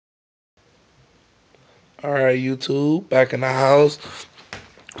All right, YouTube, back in the house,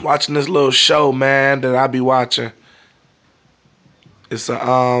 watching this little show, man, that I be watching. It's this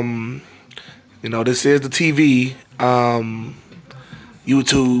is the TV,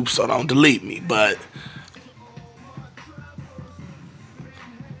 YouTube, so don't delete me. But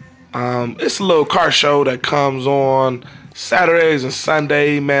it's a little car show that comes on Saturdays and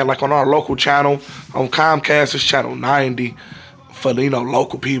Sunday, man, like on our local channel on Comcast. It's channel 90 for the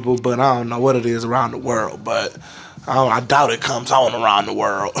local people, but I don't know what it is around the world. But I doubt it comes on around the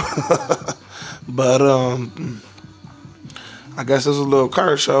world. But I guess it's a little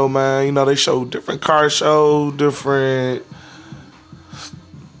car show, man. They show different car shows, different,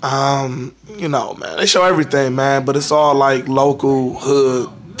 man. They show everything, man. But it's all like local hood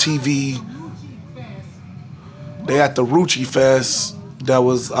TV. They had the Rucci Fest. That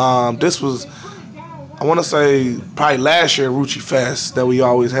was this was I want to say probably last year Rucci Fest that we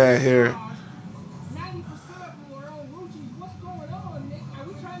always had here.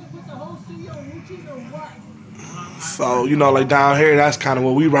 So like down here, that's kind of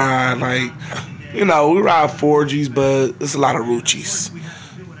what we ride. Like we ride 4Gs, but it's a lot of Ruchis.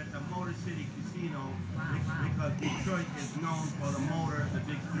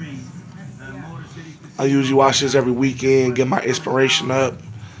 I usually watch this every weekend, get my inspiration up.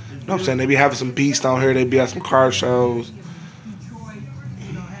 You know what I'm saying? They be having some beats down here. They be at some car shows.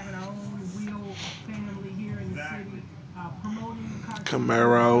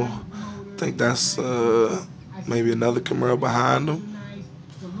 Camaro. I think that's maybe another Camaro behind them.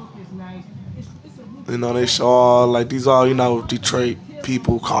 They show all like these all Detroit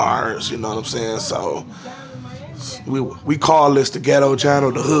people cars. You know what I'm saying? So we call this the ghetto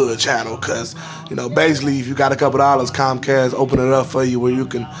channel, the hood channel, because basically if you got a couple dollars, Comcast open it up for you where you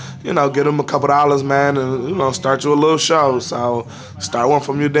can get them a couple dollars, man, and start you a little show. So start one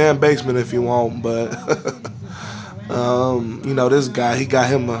from your damn basement if you want, but this guy, he got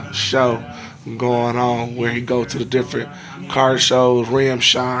him a show going on where he go to the different car shows, rim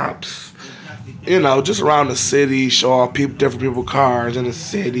shops, just around the city, show off different people cars in the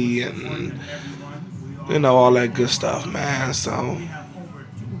city, and all that good stuff, man. So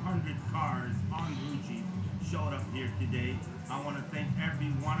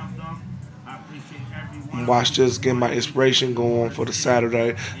watch this, get my inspiration going for the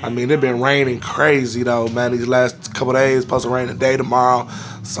Saturday. I mean, it been raining crazy though, man. These last couple days, supposed to rain today, tomorrow.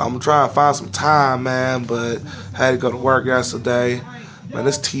 So I'm trying to find some time, man. But I had to go to work yesterday. Man,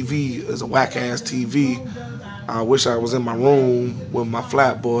 this TV is a whack ass TV. I wish I was in my room with my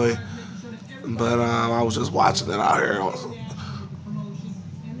flat boy, but I was just watching it out here.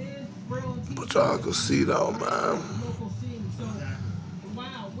 But y'all can see though, man.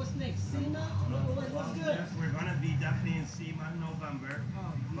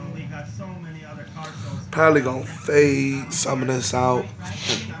 Probably gonna fade some of this out.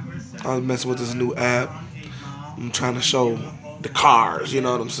 I was messing with this new app. I'm trying to show the cars, you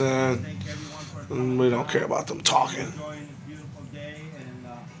know what I'm saying? We don't care about them talking.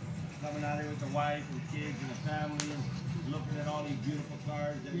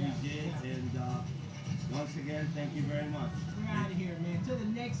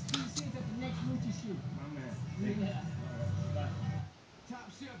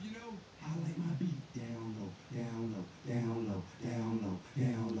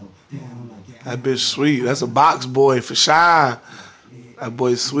 That bitch sweet. That's a box boy for shy. That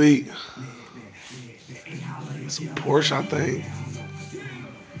boy sweet. Some Porsche, I think.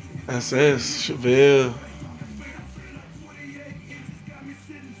 SS, Chevelle.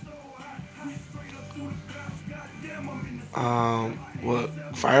 What?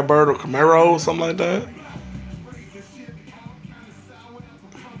 Firebird or Camaro or something like that.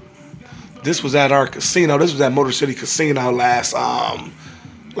 This was at our casino. This was at Motor City Casino last,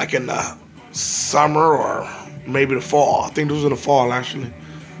 like in the summer or maybe the fall. I think this was in the fall actually.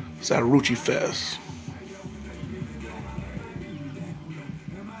 It's at Rucci Fest.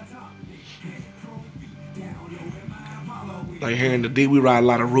 Like here in the D, we ride a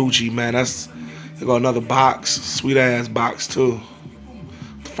lot of Rucci, man. They got another box, sweet ass box too.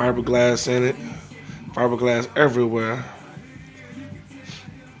 Fiberglass in it, fiberglass everywhere.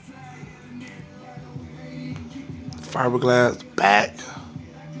 Fiberglass back.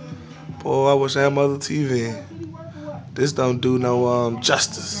 Boy, I wish I had my other TV. This don't do no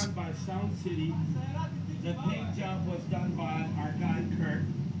justice.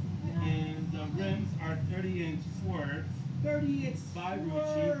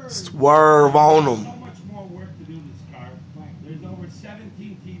 Swerve on them.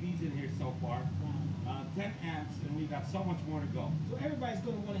 so much more to go. So everybody's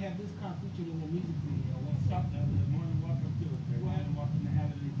going to want to have this car featured in their music video. They're more than welcome to. They're more than welcome to have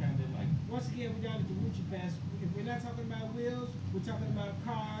it anytime they like. Once again, we're down at the Rucci Fest. If we're not talking about wheels, we're talking about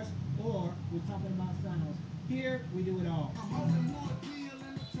cars, or we're talking about sounds. Here, we do it all.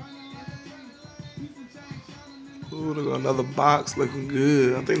 Ooh, look at another box looking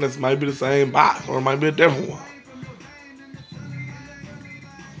good. I think this might be the same box, or it might be a different one.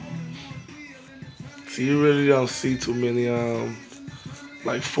 See, you really don't see too many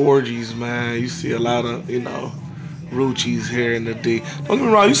like 4Gs, man. You see a lot of, Ruchis here in the D. Don't get me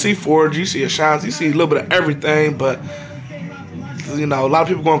wrong, you see 4G, you see a Shines, you see a little bit of everything, but a lot of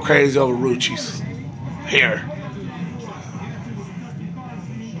people going crazy over Ruchis here.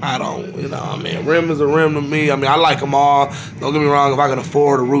 I don't, rim is a rim to me. I mean, I like them all. Don't get me wrong, if I can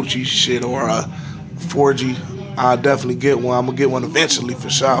afford a Rucci shit or a 4G, I'll definitely get one. I'm gonna get one eventually for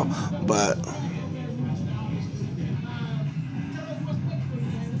sure, but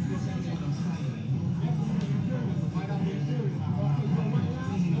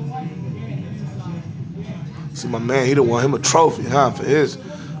see, my man, he done won him a trophy, huh, for his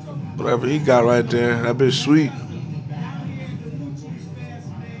whatever he got right there. That bitch sweet.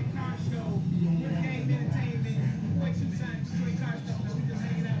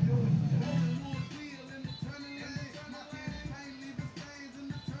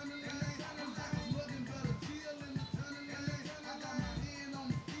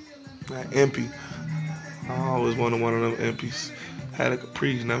 That MP. I always wanted one of them MPs. Had a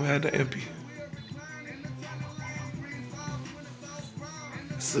Caprice, never had the MP.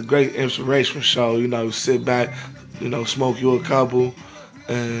 It's a great inspirational show. Sit back, smoke you a couple,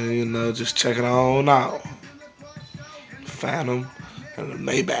 and just check it on out. Phantom and the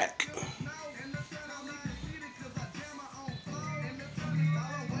Maybach.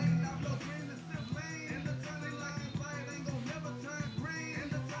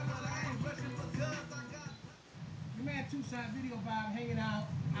 I'm at Tucson Video Vibe hanging out.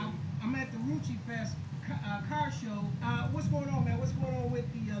 I'm at the Rucci Fest car show. What's going on, man? What's going on with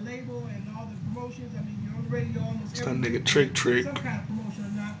the label and all the promotions? I mean, you're on the radio almost That every nigga week. Trick. Some kind of promotion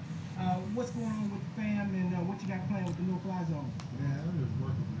or not. What's going on with the fam and what you got planned with the No Fly Zone? Man, I'm just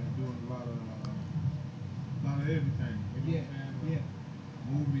working, man, doing a lot of everything. You know what I'm saying? Yeah.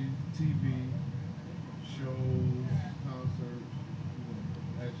 Movie, TV, shows, concerts.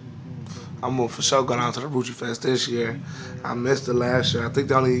 Actually doing. I'm gonna for sure go down to the Rucci Fest this year. I missed it last year. I think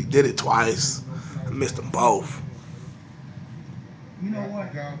they only did it twice. I missed them both. You know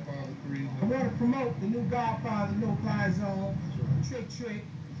what? Godfather 3. I want to promote the new Godfather No Fly Zone. Trick. It's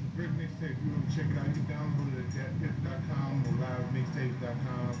a great mixtape. If you want to check it out, you can download it at thatpip.com or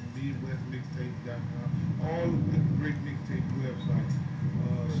livemixtapes.com, midwestmixtapes.com. All the great mixtape websites.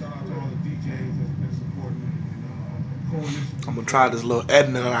 Shout out to all the DJs that's been supporting Coalition. I'm gonna try this little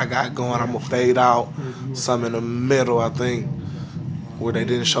editing that I got going. I'm gonna fade out some in the middle, I think, where they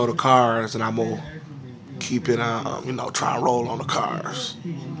didn't show the cars, and I'm gonna keep it, try and roll on the cars.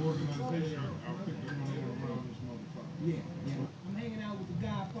 Yeah. I'm hanging out with the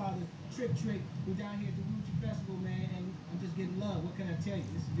Godfather, Trick. We're down here at the Rucci Festival, man, and I'm just getting love. What can I tell you?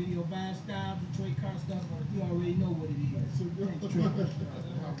 This is video vibe style, Detroit car stuff. You already know what it is. Thanks, Trick.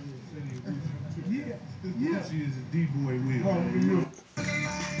 Yeah. She is a D-boy wheel.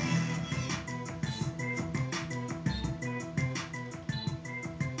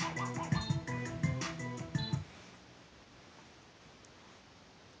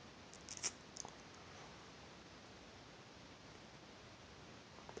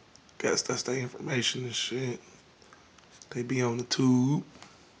 Guess that's the information and shit. They be on the tube.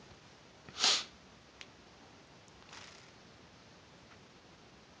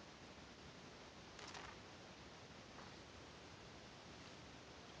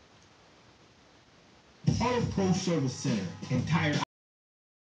 Auto Pro Service Center, entire